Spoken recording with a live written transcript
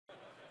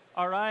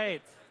All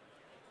right.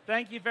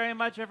 Thank you very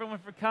much, everyone,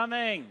 for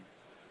coming.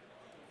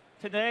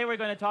 Today, we're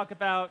going to talk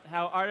about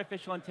how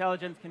artificial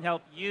intelligence can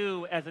help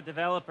you, as a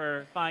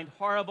developer, find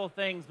horrible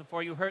things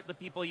before you hurt the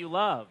people you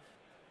love.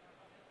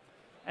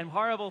 And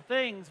horrible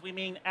things, we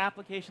mean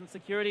application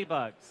security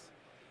bugs.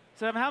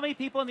 So how many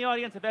people in the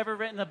audience have ever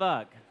written a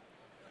bug?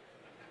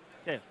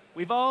 Okay,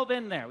 we've all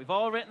been there. We've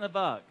all written a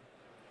bug.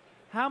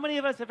 How many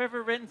of us have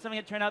ever written something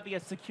that turned out to be a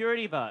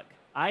security bug?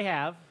 I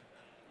have.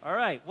 All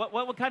right.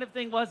 What kind of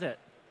thing was it?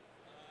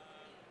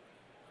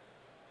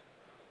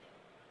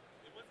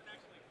 It wasn't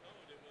actually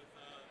code. It was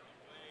the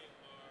way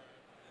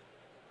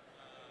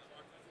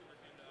our customer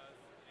came to us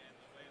and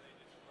the way they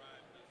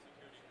described the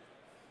security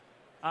groups.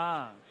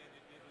 Ah. And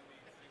it didn't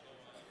leave single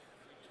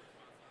responsibility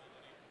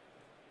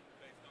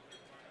based on the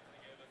requirements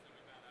they gave us, and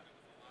we found out it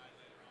was a lie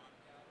later on.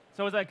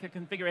 So it was like a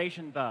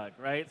configuration bug,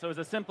 right? So it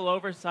was a simple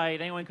oversight.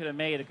 Anyone could have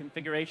made a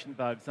configuration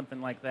bug, something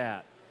like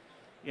that.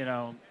 You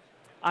know,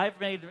 I've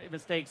made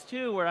mistakes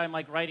too where I'm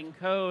like writing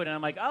code and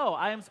I'm like, oh,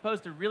 I am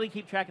supposed to really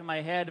keep track in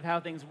my head of how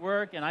things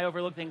work, and I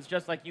overlook things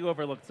just like you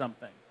overlooked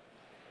something.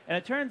 And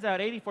it turns out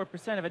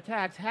 84% of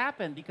attacks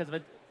happen because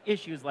of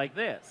issues like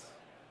this.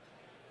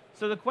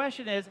 So the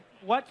question is,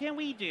 what can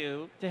we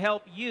do to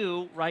help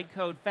you write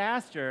code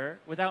faster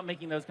without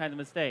making those kinds of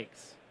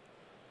mistakes?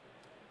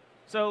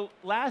 So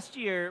last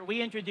year,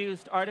 we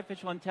introduced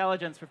artificial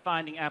intelligence for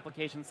finding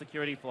application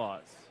security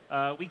flaws.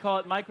 We call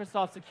it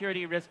Microsoft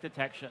Security Risk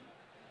Detection.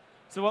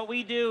 So what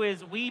we do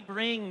is we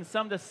bring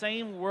some of the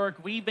same work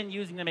we've been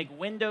using to make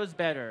Windows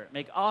better,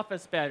 make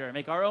Office better,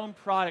 make our own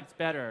products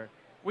better.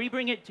 We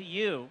bring it to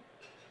you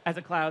as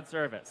a cloud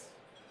service.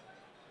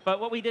 But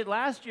what we did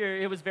last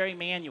year, it was very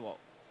manual.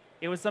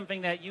 It was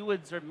something that you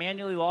would sort of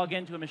manually log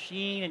into a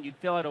machine and you'd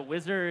fill out a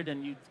wizard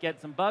and you'd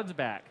get some bugs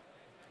back.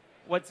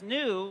 What's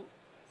new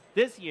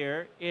this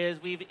year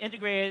is we've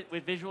integrated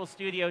with Visual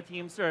Studio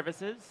Team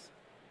Services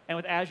and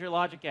with Azure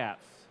Logic Apps.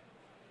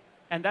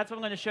 And that's what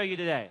I'm going to show you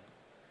today.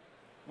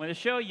 I'm going to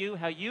show you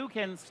how you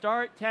can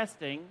start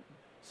testing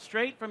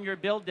straight from your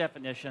build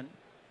definition,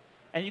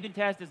 and you can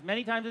test as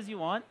many times as you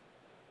want,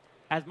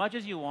 as much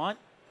as you want.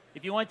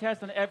 If you want to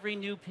test on every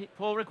new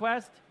pull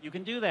request, you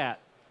can do that.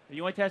 If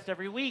you want to test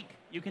every week,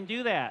 you can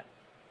do that.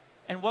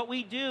 And what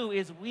we do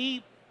is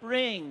we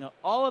bring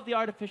all of the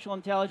artificial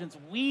intelligence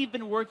we've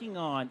been working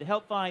on to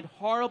help find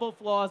horrible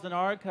flaws in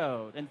our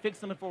code and fix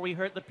them before we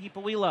hurt the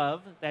people we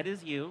love, that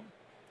is you,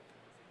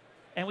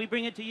 and we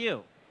bring it to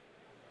you.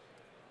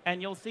 And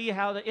you'll see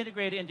how to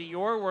integrate it into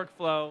your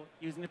workflow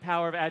using the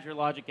power of Azure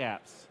Logic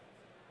Apps.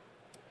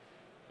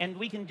 And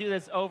we can do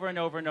this over and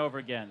over and over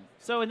again.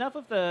 So enough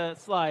of the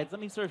slides. Let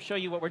me sort of show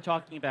you what we're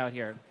talking about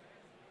here.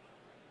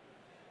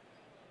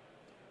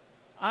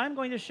 I'm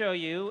going to show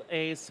you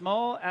a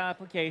small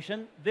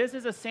application. This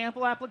is a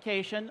sample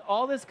application.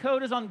 All this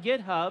code is on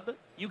GitHub.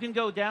 You can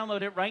go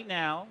download it right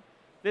now.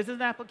 This is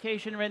an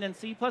application written in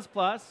C++, which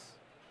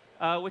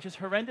is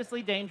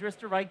horrendously dangerous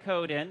to write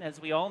code in, as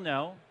we all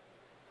know.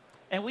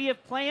 And we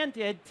have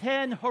planted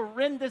 10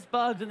 horrendous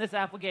bugs in this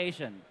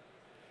application.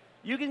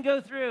 You can go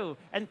through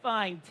and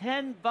find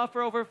 10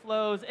 buffer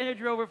overflows,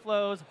 integer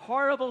overflows,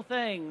 horrible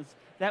things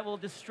that will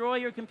destroy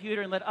your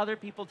computer and let other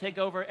people take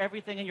over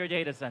everything in your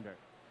data center.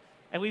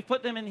 And we've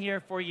put them in here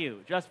for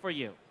you, just for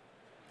you,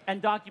 and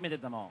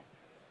documented them all.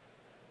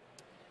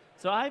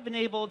 So I've been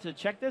able to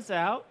check this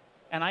out,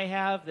 and I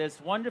have this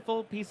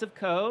wonderful piece of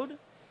code.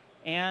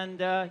 And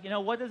you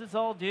know, what does this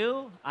all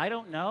do? I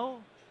don't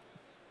know.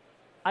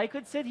 I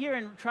could sit here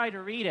and try to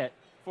read it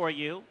for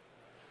you.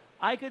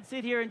 I could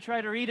sit here and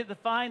try to read it to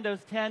find those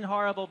 10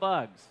 horrible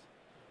bugs.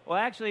 Well,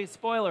 actually,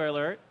 spoiler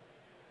alert,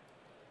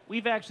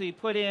 we've actually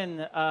put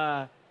in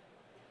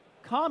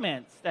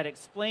comments that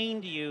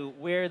explain to you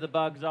where the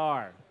bugs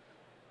are.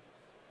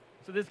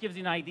 So this gives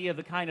you an idea of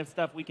the kind of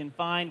stuff we can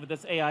find with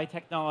this AI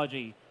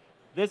technology.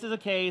 This is a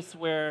case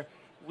where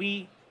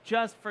we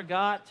just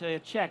forgot to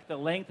check the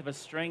length of a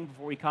string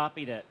before we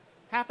copied it.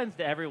 Happens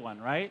to everyone,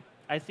 right?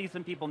 I see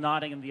some people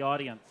nodding in the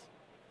audience.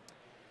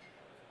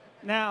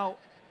 Now,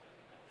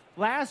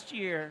 last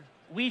year,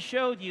 we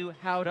showed you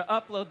how to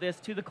upload this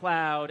to the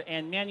cloud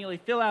and manually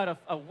fill out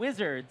a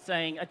wizard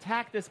saying,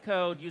 attack this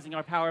code using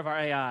our power of our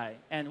AI.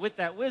 And with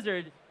that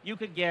wizard, you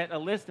could get a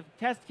list of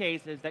test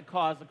cases that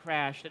cause the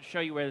crash that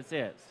show you where this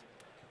is.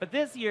 But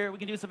this year, we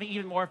can do something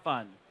even more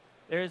fun.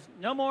 There's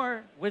no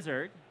more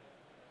wizard.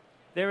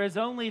 There is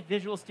only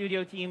Visual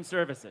Studio Team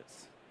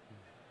Services.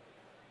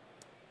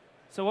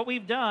 So what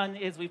we've done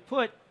is we've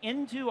put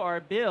into our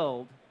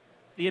build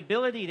the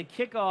ability to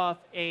kick off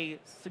a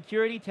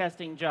security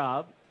testing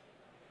job.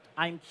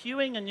 I'm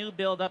queuing a new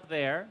build up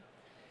there.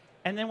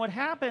 And then what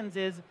happens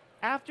is,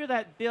 after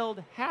that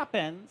build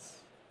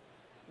happens,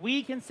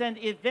 we can send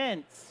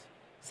events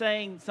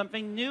saying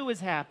something new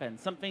has happened,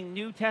 something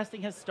new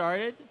testing has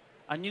started,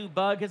 a new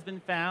bug has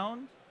been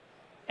found.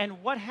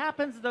 And what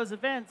happens to those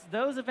events?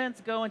 Those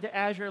events go into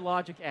Azure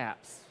Logic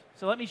Apps.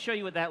 So let me show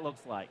you what that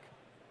looks like.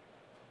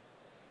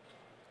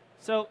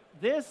 So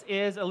this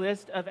is a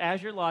list of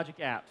Azure Logic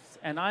Apps.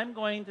 And I'm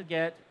going to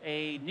get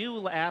a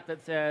new app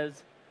that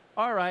says,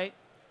 all right,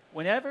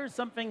 Whenever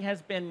something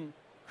has been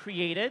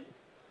created,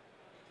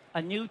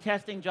 a new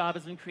testing job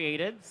has been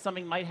created,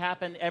 something might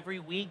happen every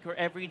week or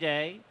every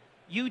day,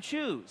 you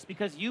choose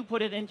because you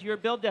put it into your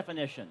build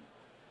definition.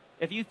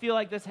 If you feel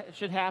like this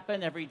should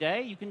happen every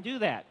day, you can do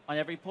that. On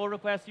every pull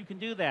request, you can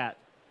do that.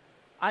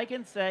 I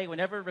can say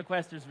whenever a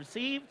request is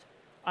received,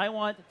 I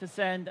want to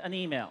send an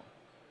email.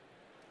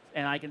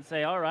 And I can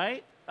say, all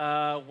right,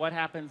 what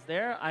happens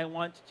there? I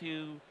want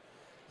to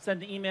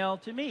send the email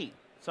to me.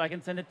 So I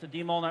can send it to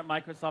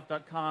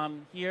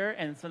dmolnar@microsoft.com here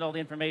and send all the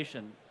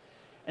information.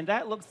 And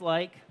that looks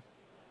like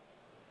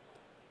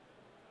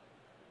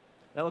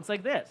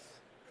this.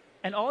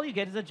 And all you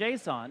get is a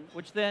JSON,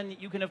 which then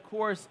you can, of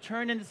course,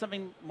 turn into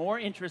something more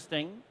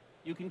interesting.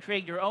 You can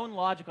create your own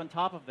logic on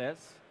top of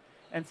this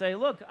and say,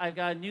 look, I've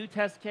got a new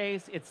test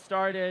case. It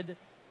started.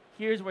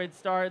 Here's where it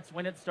starts,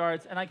 when it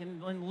starts. And I can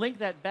then link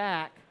that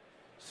back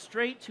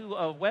straight to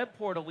a web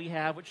portal we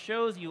have, which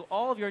shows you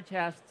all of your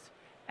tests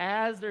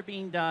as they're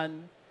being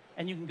done.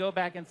 And you can go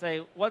back and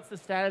say, what's the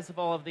status of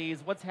all of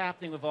these? What's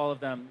happening with all of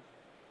them?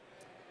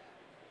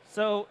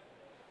 So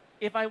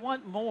if I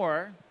want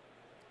more,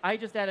 I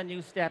just add a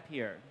new step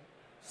here.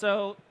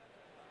 So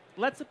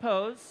let's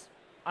suppose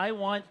I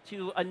want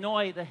to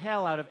annoy the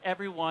hell out of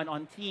everyone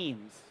on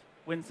Teams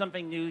when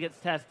something new gets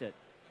tested.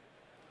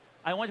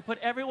 I want to put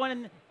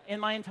everyone in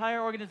my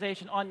entire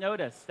organization on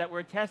notice that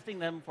we're testing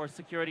them for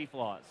security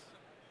flaws.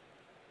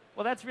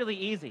 Well, that's really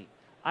easy.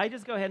 I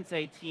just go ahead and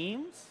say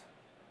Teams.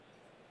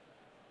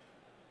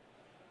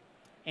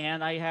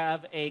 And I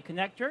have a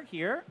connector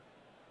here.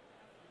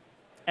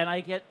 And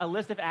I get a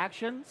list of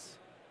actions.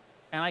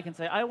 And I can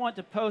say, I want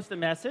to post a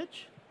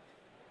message.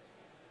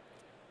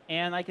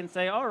 And I can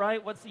say, all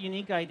right, what's the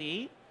unique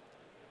ID?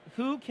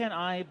 Who can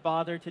I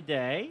bother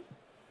today?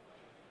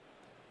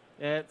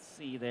 Let's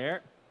see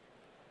there.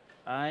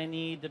 I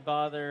need to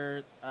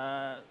bother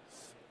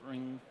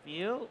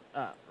Springfield.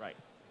 Right.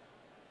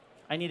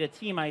 I need a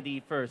team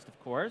ID first, of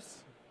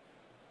course.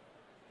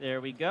 There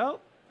we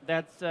go.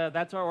 That's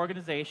our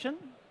organization.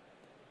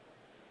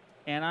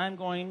 And I'm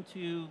going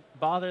to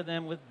bother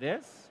them with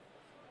this.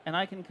 And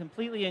I can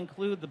completely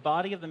include the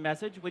body of the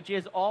message, which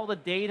is all the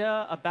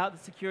data about the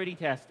security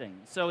testing.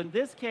 So in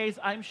this case,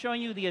 I'm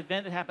showing you the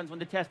event that happens when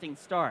the testing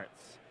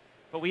starts.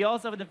 But we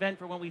also have an event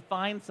for when we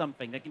find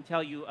something that can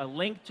tell you a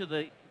link to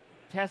the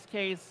test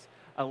case,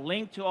 a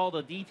link to all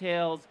the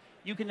details.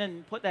 You can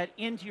then put that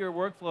into your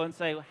workflow and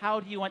say,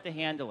 how do you want to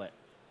handle it?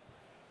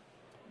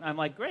 And I'm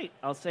like, great,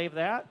 I'll save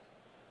that.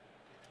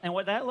 And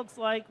what that looks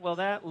like, well,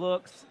 that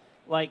looks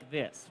like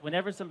this.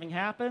 Whenever something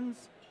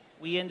happens,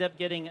 we end up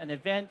getting an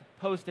event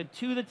posted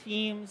to the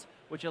teams,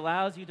 which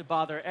allows you to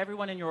bother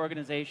everyone in your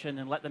organization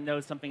and let them know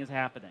something is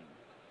happening.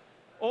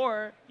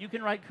 Or you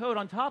can write code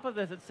on top of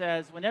this that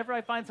says, whenever I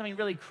find something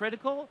really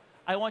critical,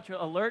 I want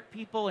to alert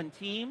people in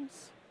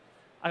Teams.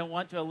 I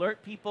want to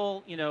alert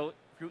people,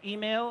 through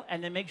email,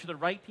 and then make sure the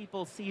right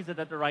people sees it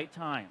at the right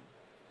time.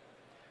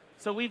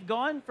 So we've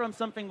gone from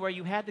something where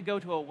you had to go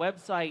to a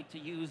website to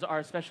use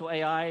our special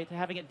AI to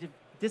having it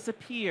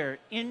disappear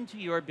into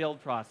your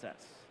build process.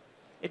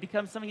 It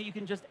becomes something that you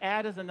can just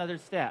add as another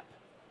step.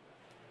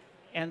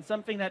 And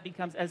something that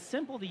becomes as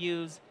simple to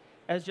use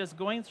as just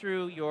going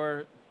through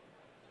your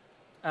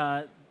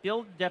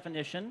build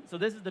definition. So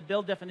this is the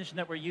build definition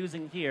that we're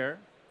using here.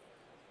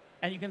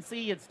 And you can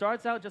see it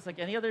starts out just like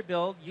any other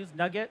build. Use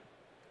Nugget,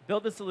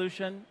 build the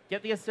solution,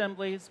 get the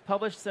assemblies,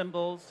 publish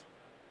symbols,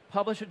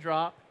 publish a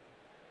drop.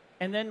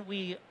 And then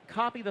we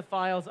copy the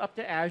files up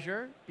to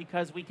Azure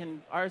because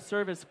our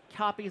service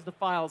copies the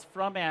files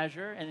from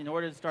Azure and in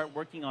order to start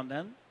working on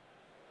them.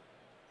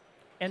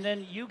 And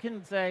then you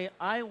can say,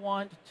 I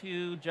want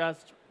to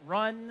just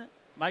run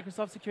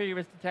Microsoft Security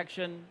Risk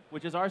Detection,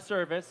 which is our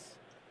service,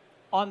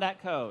 on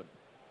that code.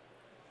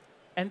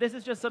 And this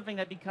is just something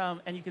that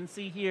and you can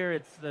see here,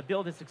 the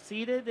build has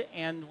succeeded,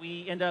 and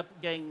we end up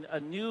getting a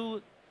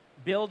new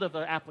build of the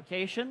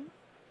application,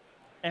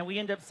 and we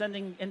end up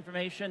sending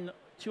information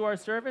to our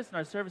service, and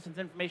our service sends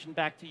information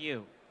back to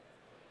you.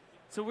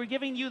 So we're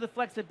giving you the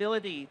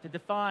flexibility to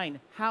define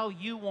how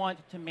you want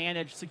to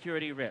manage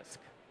security risk.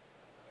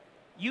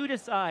 You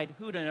decide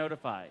who to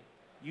notify.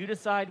 You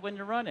decide when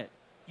to run it.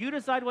 You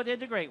decide what to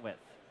integrate with.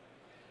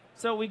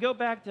 So we go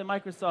back to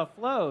Microsoft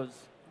Flows.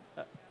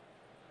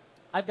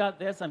 I've got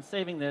this. I'm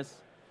saving this.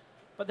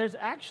 But there's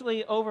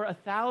actually over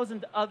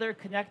 1,000 other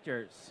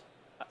connectors.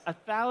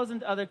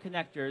 1,000 other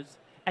connectors,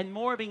 and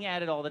more being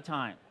added all the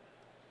time.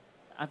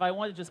 If I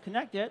want to just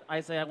connect it,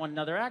 I say I want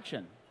another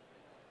action.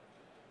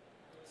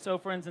 So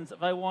for instance,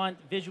 if I want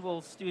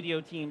Visual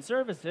Studio Team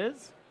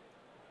Services,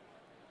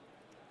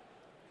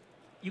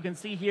 you can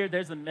see here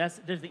there's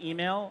the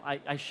email.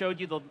 I showed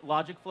you the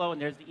logic flow,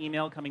 and there's the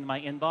email coming to my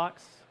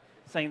inbox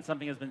saying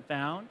something has been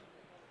found.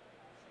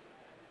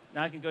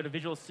 Now I can go to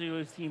Visual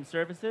Studio Team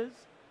Services.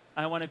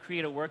 I want to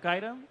create a work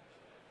item.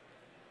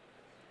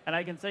 And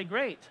I can say,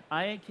 great,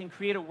 I can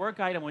create a work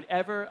item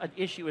whenever an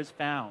issue is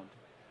found.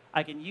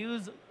 I can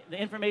use the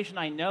information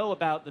I know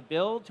about the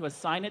build to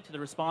assign it to the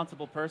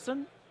responsible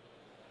person.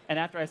 And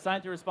after I assign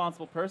it to a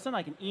responsible person,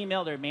 I can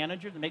email their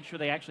manager to make sure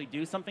they actually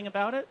do something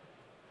about it,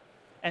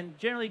 and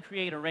generally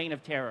create a reign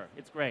of terror.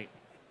 It's great.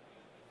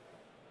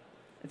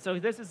 And so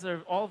this is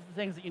all of the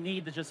things that you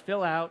need to just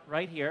fill out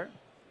right here.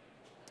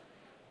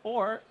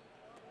 Or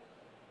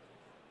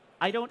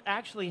I don't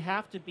actually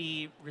have to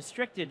be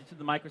restricted to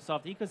the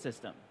Microsoft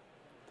ecosystem.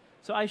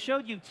 So I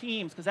showed you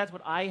Teams because that's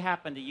what I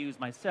happen to use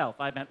myself.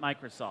 I meant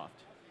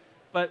Microsoft.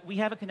 But we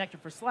have a connector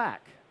for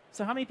Slack.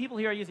 So how many people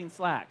here are using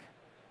Slack?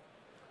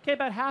 OK,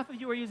 about half of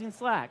you are using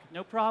Slack.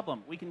 No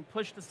problem. We can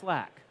push to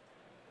Slack.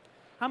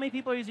 How many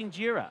people are using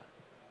Jira?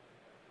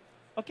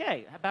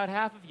 OK, about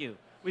half of you.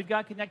 We've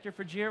got a connector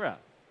for Jira.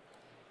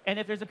 And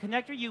if there's a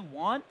connector you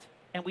want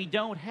and we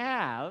don't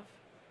have,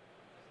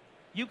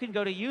 you can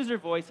go to user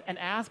voice and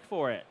ask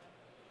for it.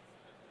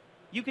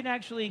 You can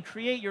actually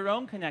create your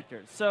own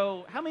connectors.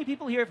 So how many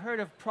people here have heard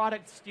of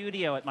Product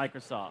Studio at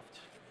Microsoft?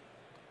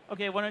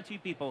 OK, one or two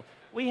people.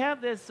 We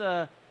have this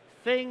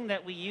thing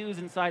that we use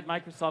inside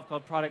Microsoft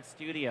called Product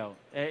Studio.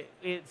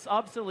 It's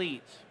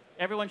obsolete.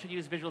 Everyone should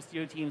use Visual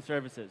Studio Team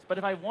Services. But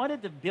if I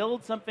wanted to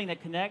build something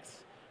that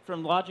connects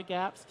from Logic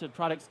Apps to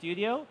Product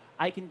Studio,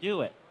 I can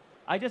do it.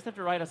 I just have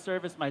to write a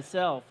service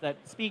myself that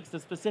speaks the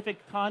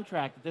specific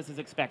contract that this is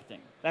expecting.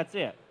 That's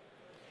it.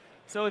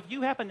 So if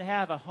you happen to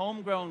have a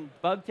homegrown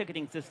bug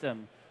ticketing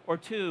system, or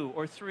 2,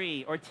 or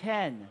 3, or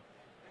 10,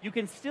 you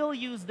can still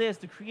use this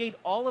to create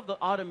all of the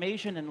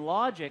automation and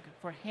logic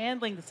for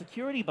handling the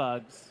security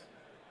bugs,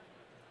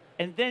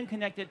 and then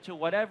connect it to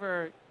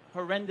whatever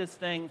horrendous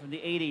thing from the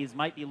 80s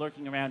might be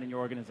lurking around in your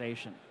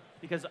organization.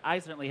 Because I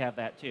certainly have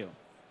that too.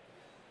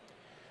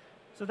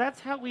 So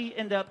that's how we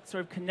end up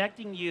sort of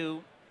connecting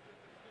you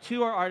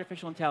to our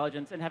artificial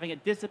intelligence and having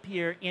it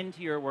disappear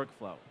into your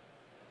workflow.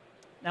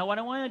 Now, what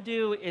I want to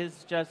do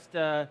is just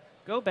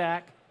go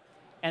back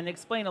and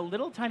explain a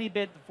little tiny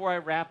bit before I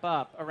wrap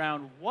up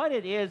around what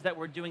it is that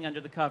we're doing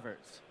under the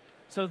covers.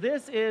 So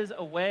this is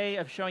a way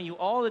of showing you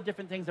all the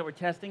different things that we're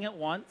testing at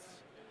once.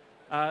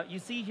 You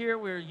see here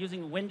we're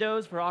using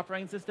Windows for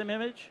operating system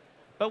image,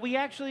 but we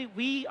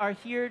are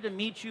here to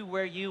meet you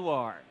where you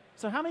are.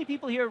 So how many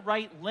people here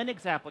write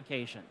Linux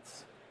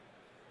applications?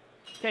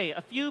 OK,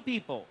 a few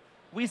people.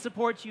 We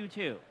support you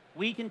too.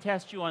 We can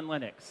test you on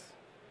Linux.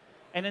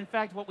 And in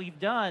fact, what we've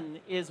done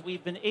is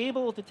we've been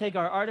able to take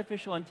our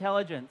artificial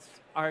intelligence,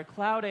 our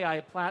cloud AI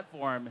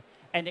platform,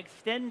 and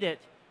extend it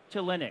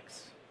to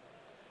Linux.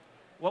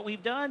 What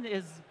we've done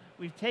is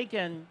we've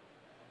taken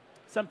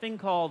something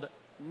called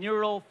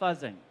neural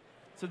fuzzing.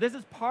 So this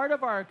is part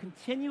of our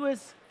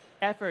continuous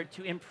effort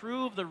to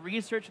improve the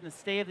research and the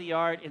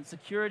state-of-the-art in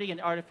security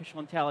and artificial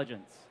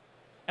intelligence.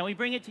 And we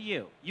bring it to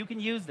you. You can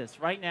use this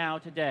right now,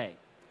 today.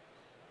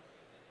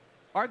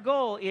 Our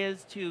goal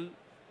is to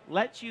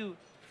let you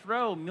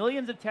throw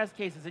millions of test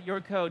cases at your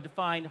code to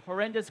find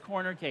horrendous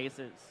corner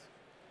cases,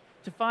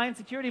 to find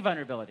security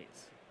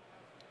vulnerabilities.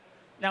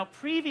 Now,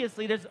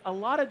 previously, there's a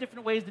lot of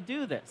different ways to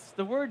do this.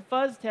 The word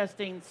fuzz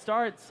testing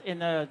starts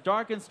in a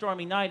dark and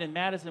stormy night in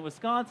Madison,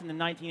 Wisconsin in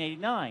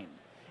 1989.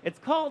 It's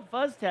called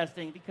fuzz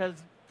testing because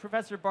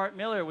Professor Bart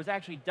Miller was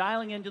actually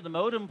dialing into the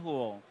modem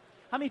pool.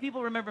 How many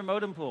people remember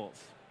modem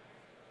pools?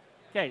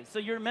 OK, so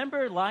you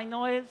remember line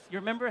noise? You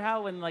remember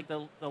how when like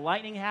the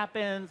lightning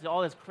happens,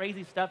 all this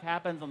crazy stuff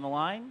happens on the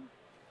line?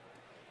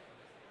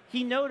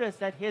 He noticed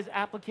that his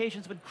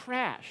applications would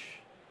crash.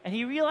 And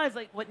he realized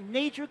like what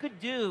nature could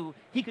do,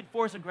 he could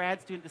force a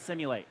grad student to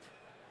simulate.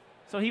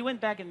 So he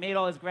went back and made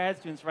all his grad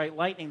students write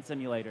lightning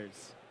simulators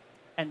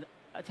and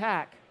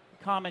attack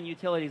common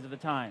utilities of the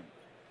time.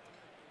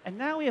 And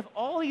now we have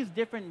all these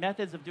different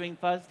methods of doing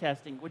fuzz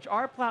testing, which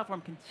our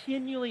platform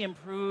continually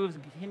improves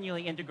and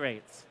continually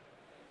integrates.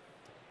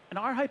 And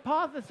our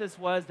hypothesis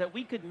was that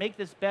we could make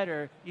this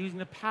better using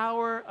the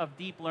power of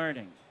deep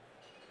learning.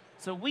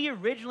 So we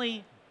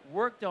originally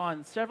worked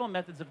on several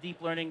methods of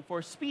deep learning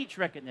for speech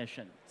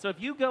recognition. So if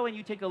you go and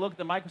you take a look at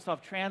the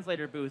Microsoft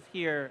Translator booth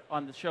here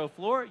on the show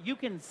floor, you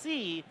can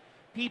see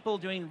people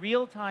doing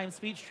real-time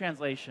speech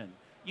translation.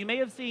 You may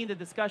have seen the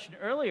discussion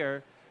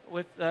earlier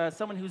with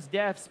someone who's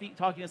deaf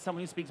talking to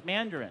someone who speaks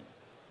Mandarin.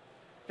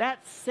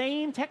 That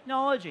same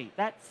technology,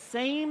 that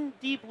same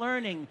deep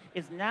learning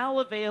is now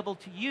available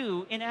to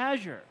you in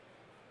Azure.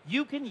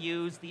 You can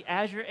use the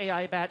Azure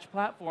AI Batch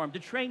platform to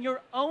train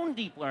your own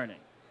deep learning.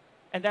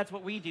 And that's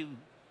what we do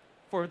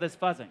for this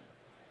fuzzing.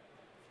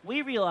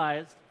 We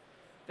realized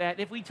that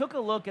if we took a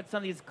look at some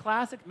of these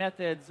classic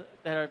methods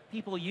that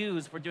people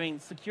use for doing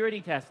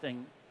security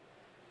testing,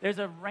 there's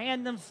a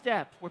random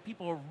step where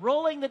people are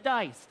rolling the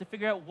dice to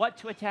figure out what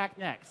to attack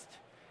next.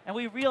 And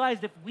we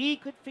realized if we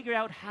could figure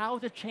out how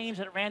to change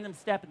that random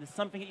step into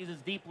something that uses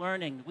deep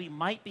learning, we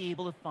might be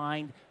able to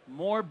find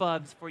more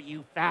bugs for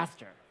you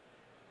faster.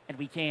 And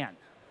we can.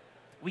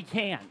 We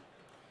can.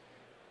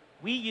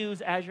 We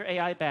use Azure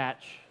AI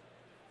Batch.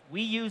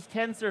 We use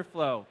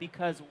Tensorflow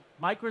because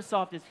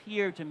Microsoft is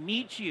here to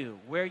meet you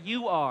where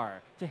you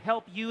are, to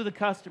help you, the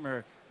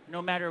customer,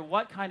 no matter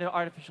what kind of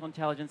artificial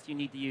intelligence you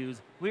need to use.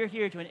 We're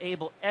here to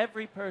enable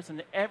every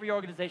person, every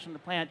organization on the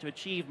planet to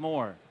achieve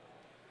more.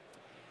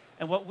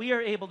 And what we are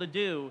able to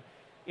do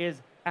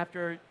is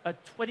after a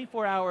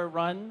 24-hour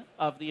run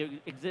of the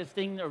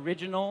existing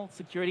original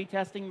security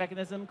testing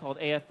mechanism called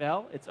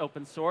AFL, it's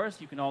open source,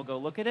 you can all go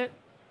look at it.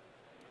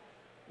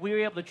 We were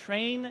able to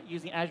train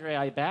using Azure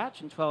AI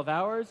Batch in 12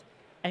 hours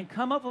and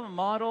come up with a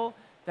model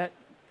that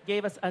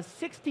gave us a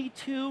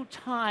 62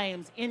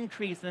 times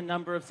increase in the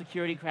number of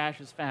security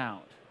crashes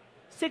found.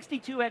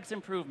 62x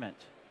improvement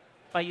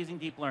by using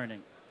deep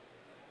learning.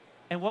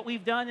 And what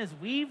we've done is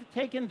we've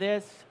taken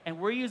this and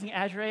we're using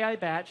Azure AI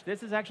Batch.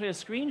 This is actually a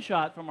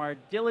screenshot from our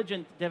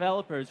diligent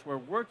developers who are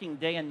working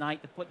day and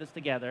night to put this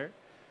together.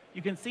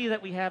 You can see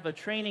that we have a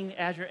training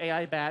Azure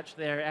AI Batch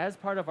there as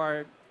part of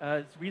our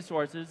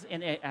resources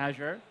in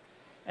Azure.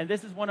 And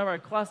this is one of our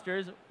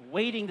clusters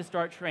waiting to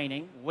start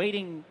training,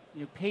 waiting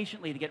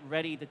patiently to get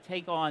ready to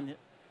take on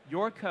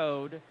your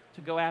code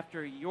to go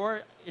after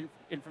your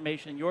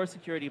information, your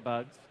security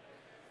bugs.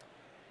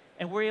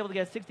 And we're able to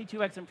get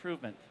 62x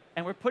improvement.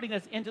 And we're putting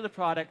this into the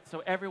product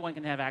so everyone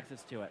can have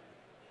access to it.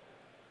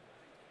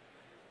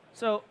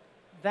 So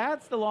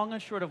that's the long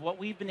and short of what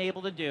we've been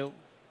able to do.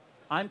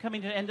 I'm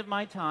coming to the end of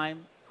my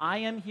time. I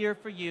am here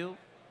for you.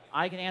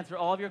 I can answer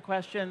all of your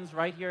questions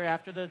right here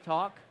after the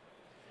talk.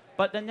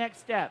 But the next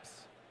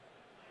steps.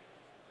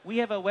 We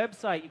have a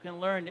website you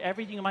can learn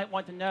everything you might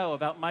want to know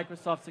about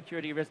Microsoft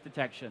security risk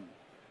detection.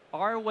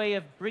 Our way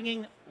of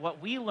bringing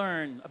what we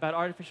learn about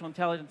artificial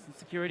intelligence and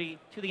security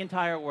to the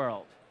entire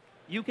world.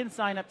 You can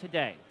sign up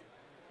today.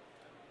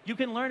 You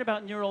can learn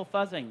about neural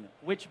fuzzing,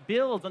 which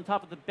builds on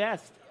top of the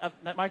best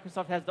that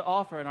Microsoft has to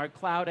offer in our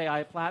cloud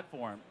AI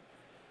platform.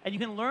 And you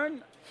can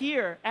learn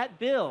here at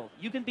Build.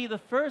 You can be the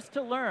first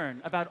to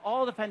learn about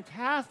all the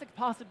fantastic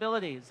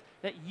possibilities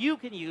that you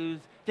can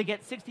use to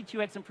get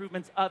 62x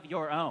improvements of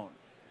your own.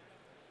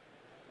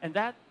 And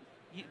that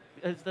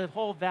is the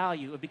whole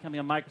value of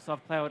becoming a Microsoft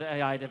Cloud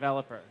AI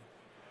developer.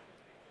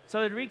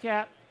 So to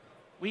recap,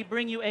 we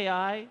bring you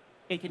AI.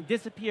 It can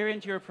disappear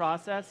into your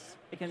process.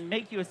 It can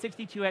make you a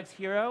 62x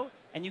hero,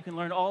 and you can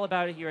learn all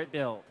about it here at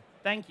Build.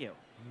 Thank you.